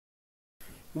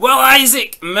Will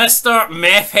Isaac, Mr.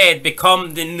 Methhead,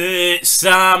 become the new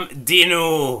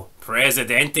Samdino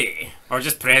Presidente? Or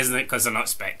just president because they're not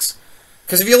specs?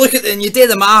 Because if you look at and you do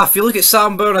the math, you look at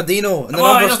San Bernardino and the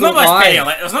numbers don't lie.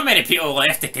 There's not many people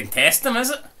left to contest him, is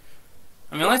it?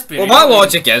 I mean, let's be real. My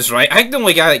logic is, right, I think the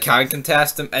only guy that can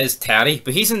contest him is Terry,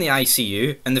 but he's in the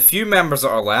ICU, and the few members that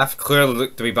are left clearly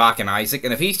look to be backing Isaac,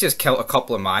 and if he's just killed a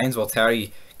couple of Mayans while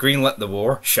Terry greenlit the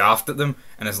war, shafted them,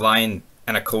 and is lying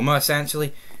in a coma,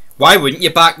 essentially, why wouldn't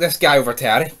you back this guy over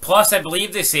Terry? Plus, I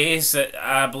believe this is that,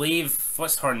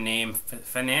 what's her name?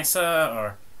 Vanessa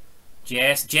or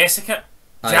Jessica?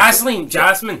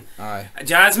 Jasmine. Aye.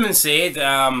 Jasmine said,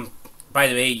 by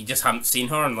the way, you just haven't seen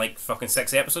her in like fucking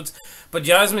 6 episodes, but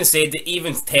Jasmine said that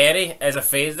even Terry is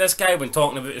afraid of this guy when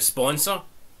talking about his sponsor.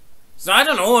 So I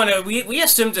don't know, and we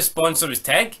assumed the sponsor was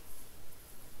Tig.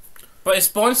 But his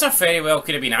sponsor very well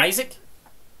could have been Isaac.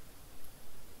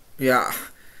 Yeah.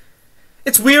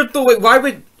 It's weird though, like, why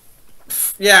would...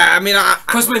 Yeah, I mean...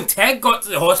 Because when Tig got to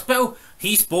the hospital,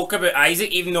 he spoke about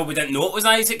Isaac, even though we didn't know it was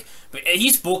Isaac. But he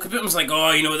spoke about him, was like,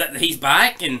 oh, you know, that he's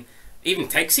back, and even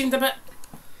Tig seemed a bit...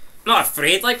 Not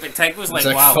afraid, like, but Tig was like,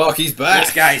 wow, fuck, he's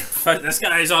back. This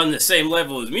guy's on the same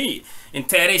level as me. And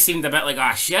Terry seemed a bit like,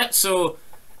 ah, shit. So,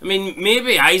 I mean,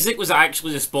 maybe Isaac was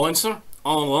actually the sponsor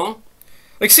all along.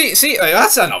 Like, see, like,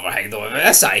 that's another thing though.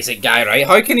 This Isaac guy, right?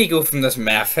 How can he go from this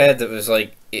meth head that was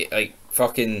like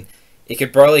fucking, he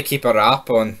could barely keep a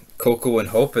rap on Coco and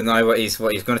Hope, and now what he's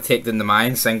going to take down the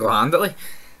mine single-handedly?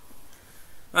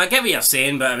 I get what you're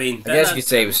saying, but I mean, I guess you could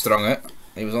say he was strung out.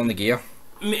 He was on the gear.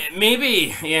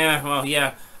 Maybe, yeah, well,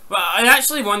 yeah. But I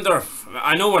actually wonder,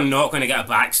 I know we're not going to get a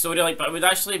backstory, like, but I would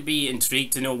actually be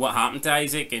intrigued to know what happened to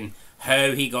Isaac and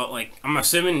how he got, like, I'm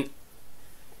assuming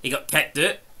he got kicked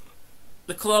out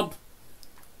the club.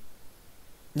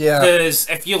 Yeah. Because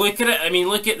if you look at it, I mean,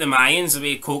 look at the Mayans, the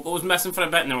way Coco was missing for a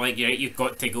bit, and they're like, yeah, you've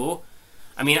got to go.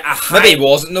 I mean, maybe he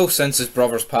wasn't, though, since his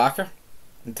brother's Packer.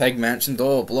 And Tig mentioned,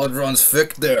 oh, blood runs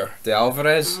thick there. The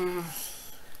Alvarez.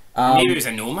 Maybe he was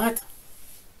a nomad.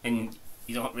 And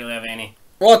you don't really have any.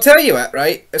 Well, I'll tell you what,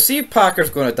 right? See if Parker's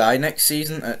going to die next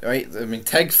season, right? I mean,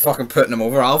 Tig's fucking putting him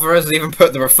over. Alvarez even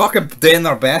they were fucking doing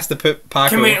their best to put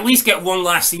Parker Can we over. at least get one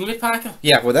last scene with Parker?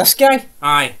 Yeah, with this guy?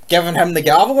 Aye. Giving him the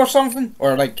gavel or something?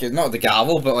 Or, like, not the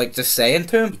gavel, but, like, just saying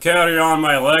to him. Carry on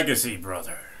my legacy,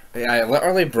 brother. Yeah,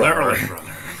 literally, brother. Literally,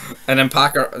 brother. And then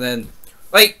Parker, and then,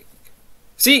 like...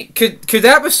 See, could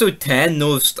episode 10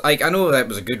 knows, like, I know that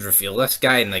was a good reveal, this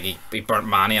guy, and, like, he burnt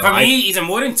Manny alive. For me, he's a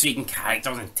more intriguing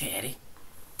character than Terry.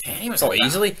 Terry was so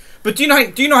easily. But do you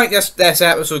know how this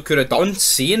episode could have done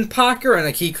seeing Parker, and,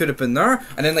 like, he could have been there,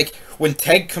 and then, like, when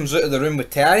Tig comes out of the room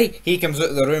with Terry, he comes out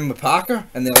of the room with Parker,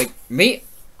 and they're like, mate.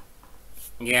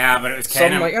 Yeah, but it was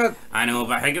kind of like that. I know,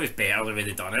 but I think it was better the way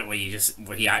they done it, where he's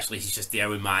just there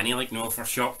with Manny, like, no, for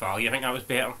shock value. I think that was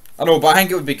better. I know, but I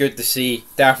think it would be good to see,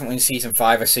 definitely in season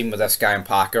 5, a scene with this guy and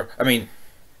Parker. I mean,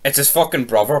 it's his fucking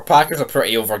brother. Parker's a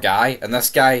pretty over guy, and this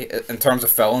guy, in terms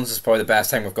of villains, is probably the best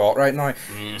thing we've got right now.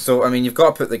 So, I mean, you've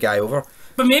got to put the guy over.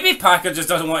 But maybe Parker just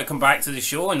doesn't want to come back to the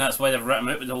show, and that's why they've written him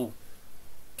out with the whole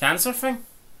cancer thing.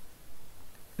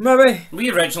 Maybe. We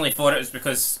originally thought it was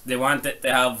because they wanted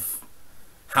to have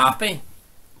Happy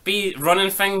be running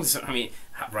things. I mean,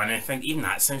 running things, even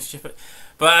that sounds stupid.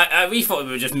 But we thought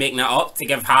we were just making that up to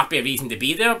give Happy a reason to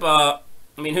be there. But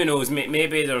I mean, who knows?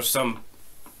 Maybe there's some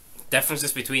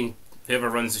differences between whoever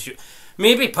runs the show.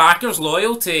 Maybe Parker's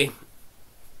loyal to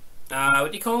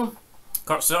what do you call him?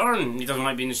 Kurt Sutter, and he doesn't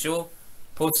want to be in the show.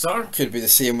 Post Sutter. Could be the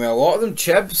same with a lot of them.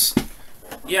 Chibs.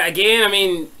 Yeah, again, I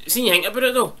mean, see, you think about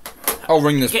it though. I'll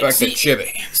ring this back to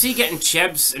Chibby. See, getting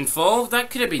Chibs involved, that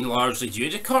could have been largely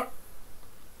due to Kurt.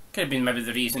 Could have been maybe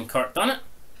the reason Kurt done it.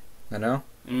 I know.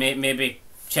 And maybe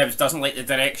Chibs doesn't like the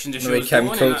direction the show's going.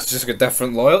 Maybe Kim Coates just got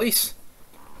different loyalties.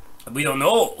 We don't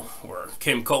know where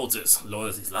Kim Coates'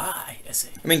 loyalties lie, is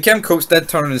he? I mean, Kim Coates did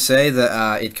turn and say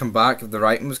that he'd come back if the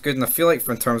writing was good, and I feel like,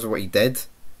 in terms of what he did,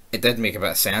 it did make a bit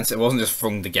of sense. It wasn't just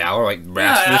thrown together like the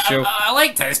rest of the show. I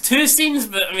liked his 2 scenes,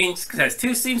 but I mean, just because his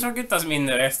 2 scenes were good doesn't mean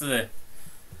the rest of the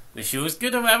show's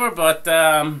good or whatever. But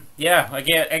yeah, I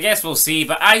guess we'll see.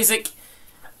 But Isaac,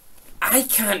 I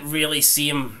can't really see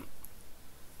him.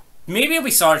 Maybe he'll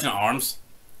be Sergeant at Arms.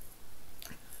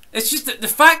 It's just that the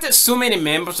fact that so many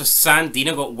members of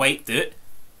Samdino got wiped out,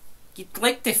 you'd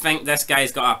like to think this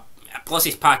guy's got plus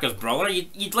he's Parker's brother,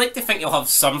 you'd like to think he'll have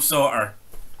some sort of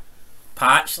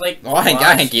patch, like... No,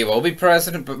 I think he will be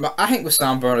president, but I think with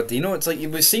San Bernardino, it's like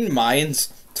we've seen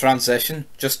Mayans transition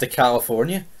just to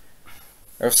California.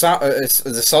 Is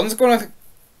the son's going to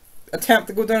attempt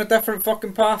to go down a different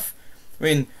fucking path? I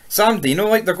mean, Samdino,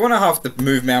 like, they're going to have to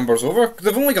move members over.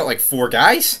 They've only got, like, 4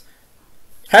 guys.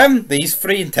 Him, these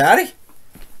 3, and Terry.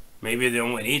 Maybe they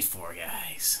only need 4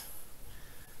 guys.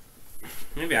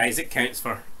 Maybe Isaac counts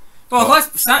for... Well,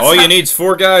 all you need's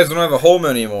 4 guys, don't have a home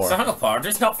anymore. Santa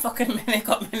Padre's not fucking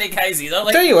got many guys either.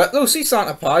 Like, tell you what, though, see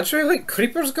Santa Padre, like,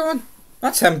 Creeper's gone.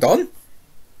 That's him done.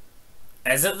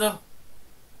 Is it, though?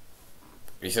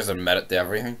 He's just admitted to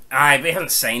everything. Aye, but he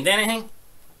hasn't signed anything.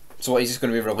 So what, he's just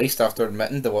going to be released after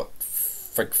admitting to, what,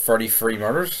 like 33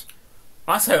 murders?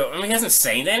 That's how... I mean, he hasn't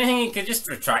signed anything. He could just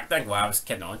retract that. Well, I was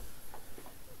kidding on.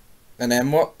 And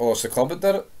then what? Oh, it's the club that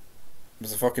did it? It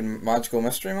was the fucking magical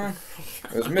mystery man?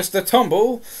 It was Mr.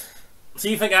 Tumble. So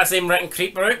you think that's him writing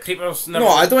Creeper out? Creeper's never...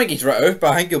 No, I don't think he's right out,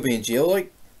 but I think he'll be in jail,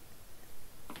 like.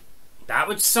 That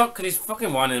would suck, because he's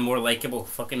fucking one of the more likeable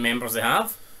fucking members they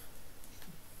have.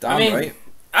 Damn, I mean, right.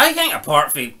 I think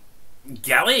apart from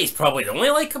Gilly, he's probably the only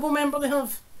likeable member they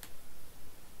have.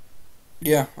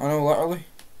 Yeah, I know, literally.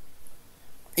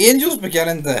 Angel's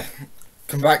beginning to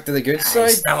come back to the good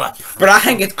side. But I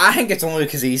think it's only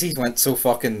because Easy went so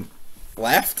fucking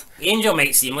left. Angel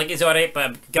might seem like he's alright,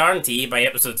 but I guarantee by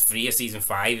episode 3 of season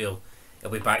 5 he'll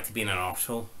be back to being an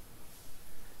arsehole.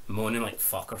 Moaning like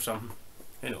fuck or something.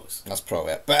 Who knows? That's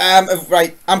probably it. But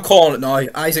right, I'm calling it now.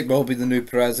 Isaac will be the new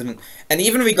president. And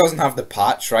even if he doesn't have the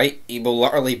patch, right, he will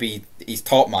literally be he's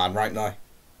top man right now.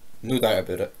 No doubt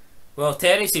about it. Well,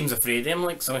 Terry seems afraid of him,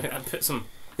 like, so I put some...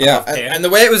 Yeah, and the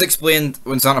way it was explained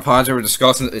when Santa Padre were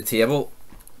discussing at the table,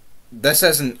 this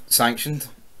isn't sanctioned,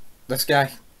 this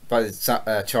guy, by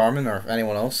Charmin or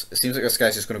anyone else. It seems like this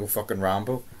guy's just going to go fucking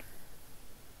Rambo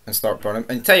and start burning.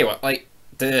 And tell you what, like,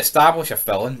 to establish a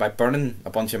villain by burning a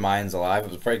bunch of Mayans alive,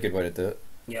 it was a pretty good way to do it.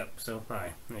 Yep, so,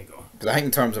 alright, there you go. Because I think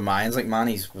in terms of Mayans, like,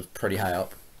 Manny's was pretty high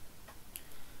up.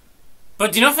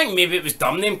 But do you not think maybe it was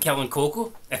dumb them killing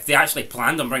Coco? If they actually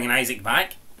planned on bringing Isaac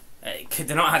back? Could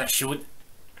they not have had a show?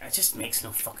 It just makes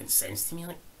no fucking sense to me.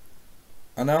 Like,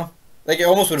 I know. Like, it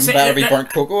almost would have been better if he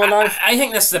burnt Coco alive. I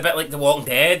think this is a bit like The Walking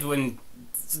Dead when,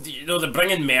 you know, they're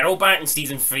bringing Meryl back in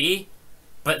season 3,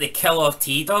 but they kill off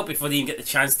T-Dog before they even get the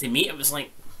chance to meet. It was like...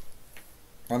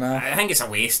 I know. I think it's a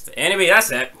waste. Anyway,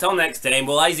 that's it. Till next time.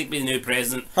 Will Isaac be the new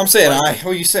president? I'm saying aye.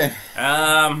 What are you saying?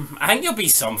 I think he'll be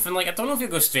something. Like, I don't know if he'll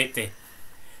go straight to...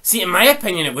 See, in my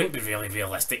opinion, it wouldn't be really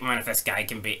realistic, man, if this guy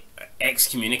can be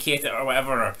excommunicated or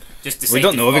whatever, or just decide. We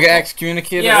don't know if he got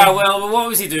excommunicated. Yeah, well, what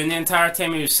was he doing the entire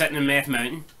time he was sitting in Meth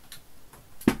Mountain?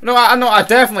 No, I know, I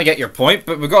definitely get your point,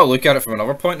 but we've got to look at it from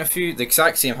another point of view. The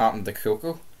exact same happened to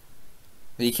Coco.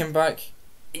 He came back.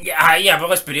 Yeah,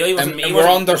 but let's be real, he wasn't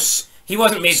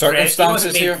made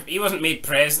circumstances here. He wasn't made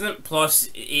president, plus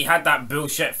he had that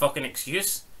bullshit fucking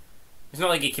excuse. It's not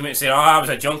like he came out and said, "Oh, I was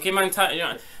a junkie man." You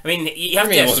know, I mean, you have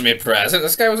to. He wasn't made president.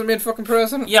 This guy wasn't made fucking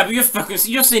president. Yeah, but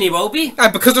you're saying he will be.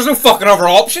 Because there's no fucking other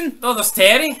option. Oh, there's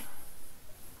Terry.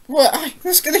 What?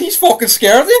 This guy, he's fucking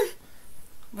scared of him.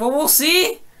 Well, we'll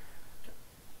see.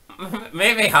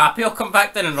 Maybe Happy will come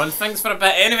back then and run things for a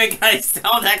bit. Anyway, guys,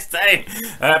 till next time.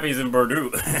 Happy's in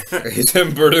Bordeaux. He's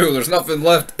in Bordeaux. There's nothing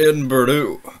left in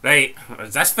Bordeaux. Right,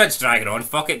 this fid's dragging on.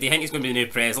 Fuck it. Do you think he's going to be the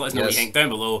new president? Let us know what you think down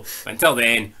below. But until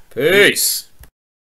then, peace.